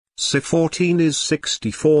C14 is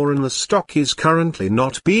 64 and the stock is currently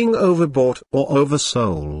not being overbought or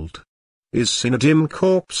oversold. Is Cinedigm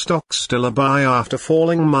Corp stock still a buy after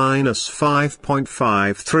falling minus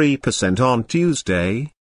 5.53% on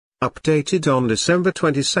Tuesday? Updated on December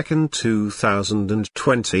 22,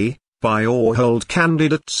 2020, buy or hold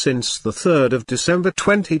candidate since the 3rd of December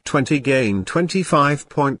 2020 gained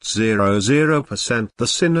 25.00%. The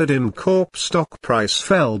Cinedigm Corp stock price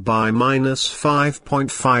fell by minus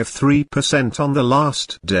 5.53% on the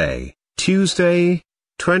last day, Tuesday,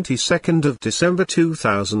 22nd of December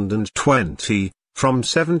 2020, from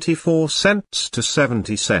 74 cents to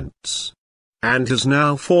 70 cents. And has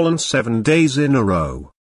now fallen 7 days in a row.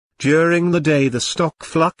 During the day the stock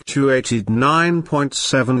fluctuated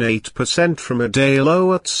 9.78% from a day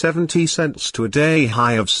low at 70 cents to a day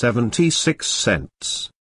high of 76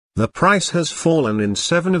 cents. The price has fallen in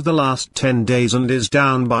 7 of the last 10 days and is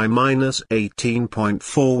down by minus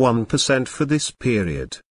 18.41% for this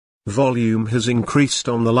period. Volume has increased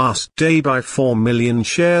on the last day by 4 million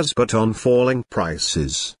shares but on falling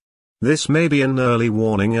prices. This may be an early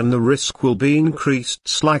warning and the risk will be increased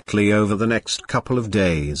slightly over the next couple of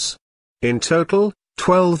days. In total,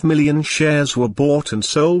 12 million shares were bought and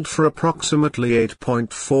sold for approximately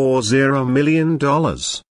 $8.40 million.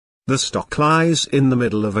 The stock lies in the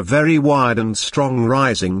middle of a very wide and strong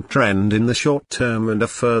rising trend in the short term and a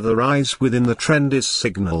further rise within the trend is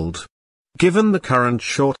signaled. Given the current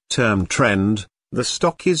short-term trend, the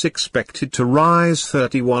stock is expected to rise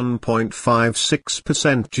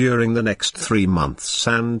 31.56% during the next 3 months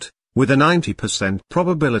and, with a 90%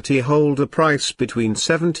 probability, hold a price between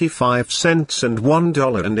 75 cents and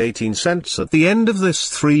 $1.18 at the end of this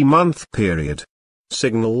 3-month period.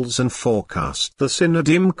 Signals and forecast. The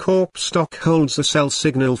Cinedigm Corp stock holds a sell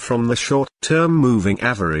signal from the short-term moving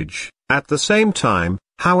average. At the same time,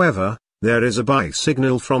 however, there is a buy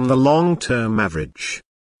signal from the long-term average.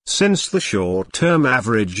 Since the short-term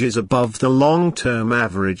average is above the long-term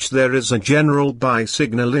average, there is a general buy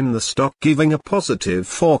signal in the stock giving a positive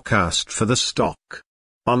forecast for the stock.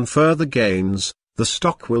 On further gains, the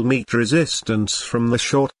stock will meet resistance from the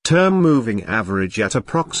short-term moving average at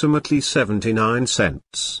approximately 79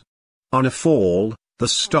 cents. On a fall, the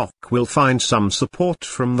stock will find some support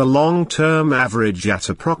from the long-term average at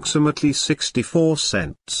approximately 64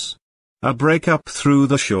 cents. A breakup through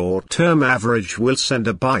the short-term average will send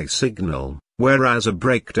a buy signal, whereas a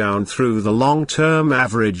breakdown through the long-term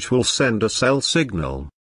average will send a sell signal.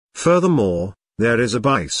 Furthermore, there is a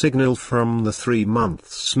buy signal from the 3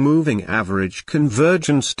 months moving average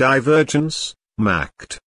convergence-divergence,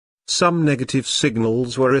 MACD. Some negative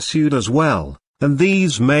signals were issued as well, and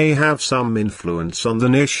these may have some influence on the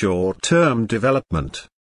near short-term development.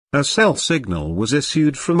 A sell signal was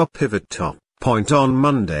issued from a pivot top point on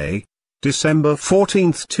Monday, December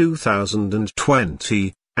 14,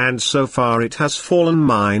 2020, and so far it has fallen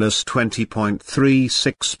minus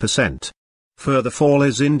 20.36%. Further fall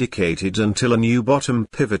is indicated until a new bottom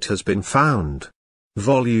pivot has been found.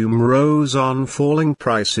 Volume rose on falling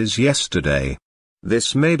prices yesterday.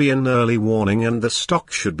 This may be an early warning and the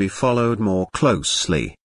stock should be followed more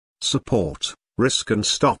closely. Support, risk and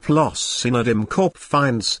stop loss. Cinedigm Corp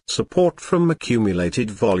finds support from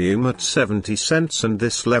accumulated volume at 70 cents and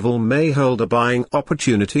this level may hold a buying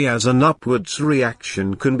opportunity as an upwards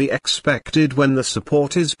reaction can be expected when the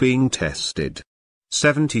support is being tested.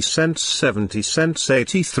 70 cents,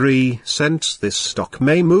 83 cents. This stock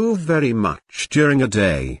may move very much during a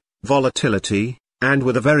day, volatility, and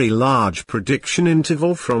with a very large prediction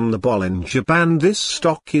interval from the Bollinger Band. This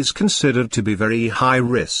stock is considered to be very high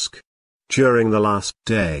risk. During the last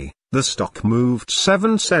day, the stock moved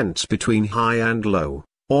 7 cents between high and low,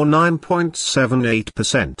 or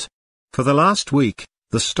 9.78%. For the last week,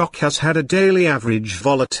 the stock has had a daily average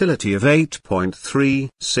volatility of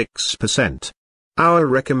 8.36%. Our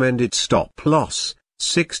recommended stop loss,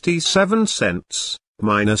 67 cents,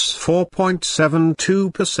 minus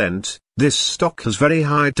 4.72%. This stock has very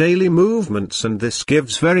high daily movements and this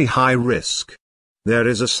gives very high risk. There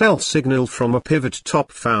is a sell signal from a pivot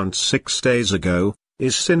top found 6 days ago.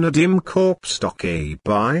 Is Cinedigm Corp stock a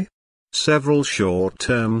buy? Several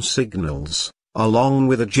short-term signals, along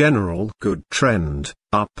with a general good trend,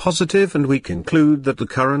 are positive and we conclude that the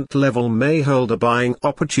current level may hold a buying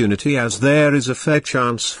opportunity as there is a fair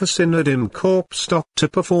chance for Cinedigm Corp stock to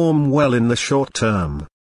perform well in the short term.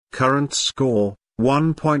 Current score,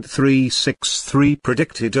 1.363.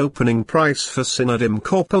 Predicted opening price for Cinedigm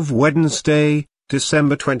Corp of Wednesday,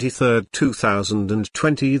 December 23,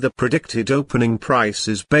 2020. The predicted opening price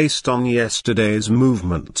is based on yesterday's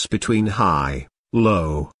movements between high,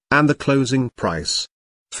 low, and the closing price.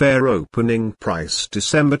 Fair opening price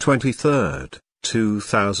December 23,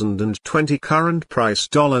 2020. Current price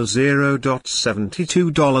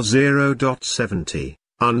 $0.72, $0.70.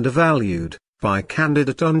 Undervalued. Buy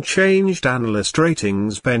candidate unchanged. Analyst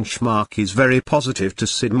ratings benchmark is very positive to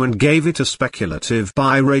CIDM and gave it a speculative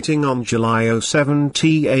buy rating on July 07,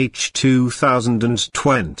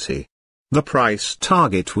 2020. The price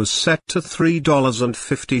target was set to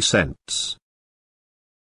 $3.50.